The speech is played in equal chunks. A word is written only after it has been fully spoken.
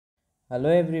Hello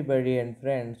everybody and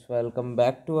friends, welcome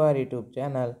back to our YouTube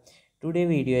channel. Today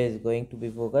video is going to be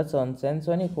focused on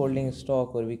Sensonic holding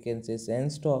stock, or we can say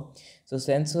SENS stock. So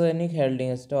Sensonic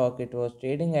holding stock, it was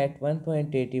trading at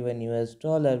 1.81 US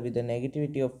dollar with a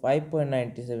negativity of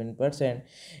 5.97%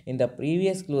 in the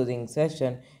previous closing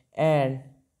session. And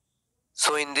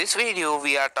so in this video,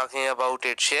 we are talking about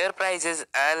its share prices,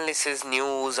 analysis,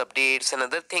 news, updates and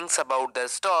other things about the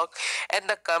stock and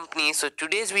the company. So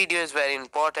today's video is very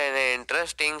important and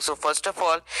interesting. So first of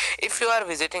all, if you are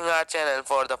visiting our channel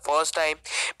for the first time,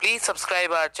 please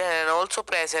subscribe our channel and also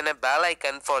press on a bell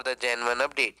icon for the genuine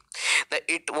update.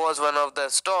 It was one of the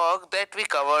stock that we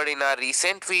covered in our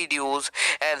recent videos,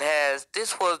 and as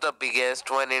this was the biggest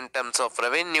one in terms of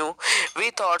revenue,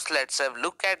 we thought let's have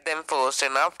look at them first,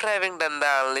 and after having done the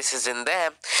analysis in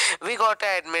them, we gotta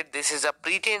admit this is a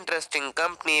pretty interesting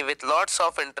company with lots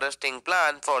of interesting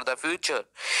plan for the future.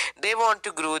 They want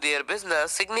to grow their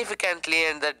business significantly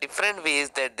and the different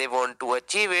ways that they want to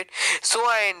achieve it. So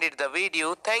I ended the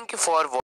video. Thank you for watching.